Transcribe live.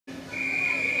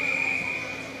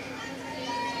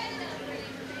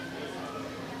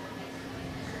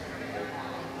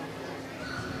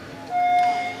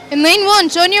In lane 1,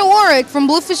 Sonia Warwick from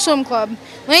Bluefish Swim Club.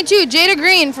 Lane 2, Jada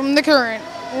Green from The Current.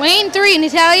 Lane 3,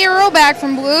 Natalia Roback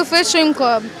from Bluefish Swim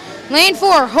Club. Lane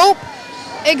 4, Hope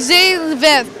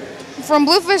Exaveth from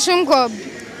Bluefish Swim Club.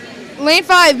 Lane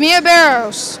 5, Mia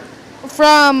Barros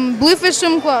from Bluefish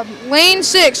Swim Club. Lane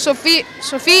 6, Sophie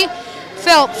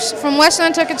Phelps from West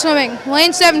Nantucket Swimming.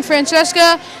 Lane 7,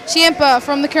 Francesca Ciampa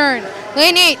from The Current.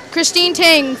 Lane 8, Christine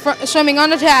Tang swimming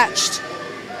unattached.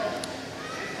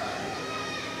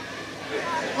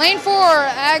 Lane 4,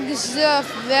 I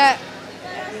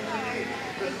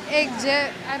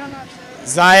don't know.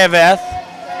 Zayaveth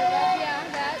Yeah,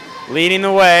 that. leading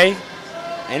the way,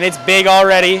 and it's big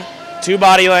already. 2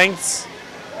 body lengths.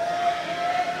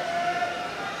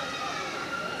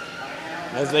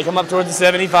 As they come up towards the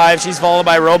 75, she's followed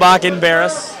by Roback and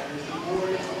Barris.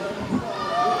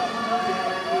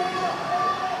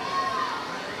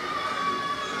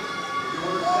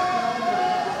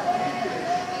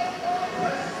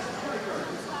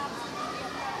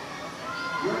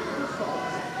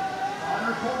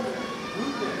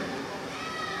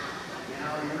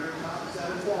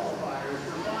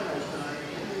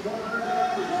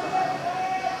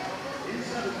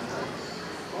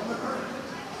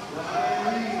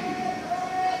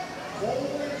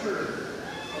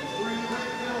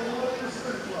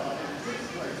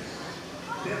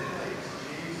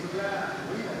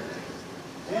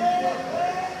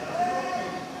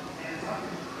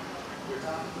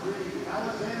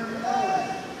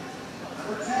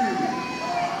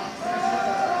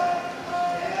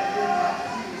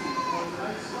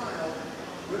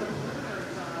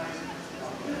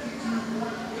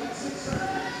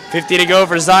 $50 to go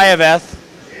for Zayaveth.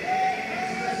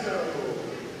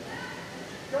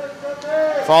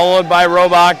 Followed by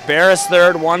Roback, Barris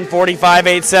third,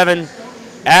 1:45.87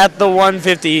 at the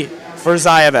 150 for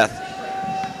Zayaveth.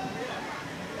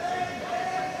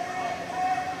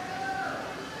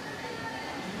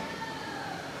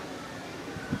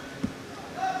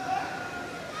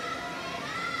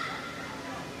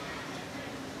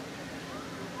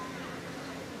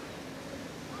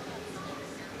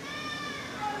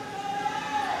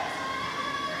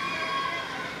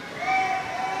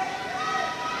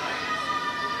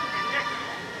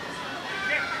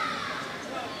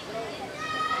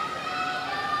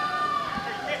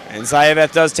 And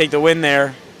Zayaveth does take the win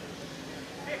there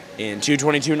in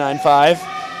 2:22.95.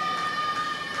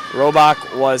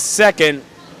 Roback was second,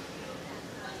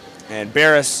 and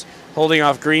Barris holding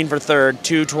off Green for third,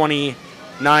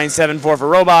 2:29.74 for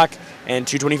Roback and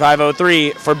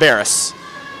 2:25.03 for Barris.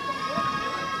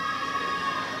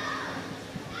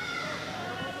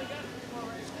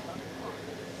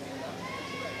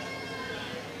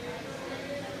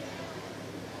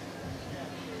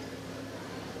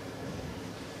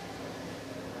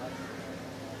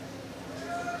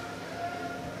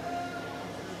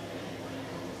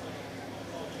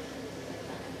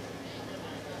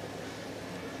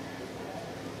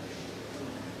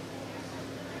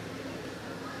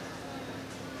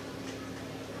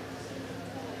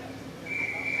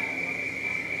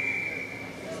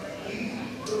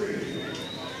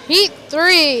 Heat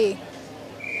 3.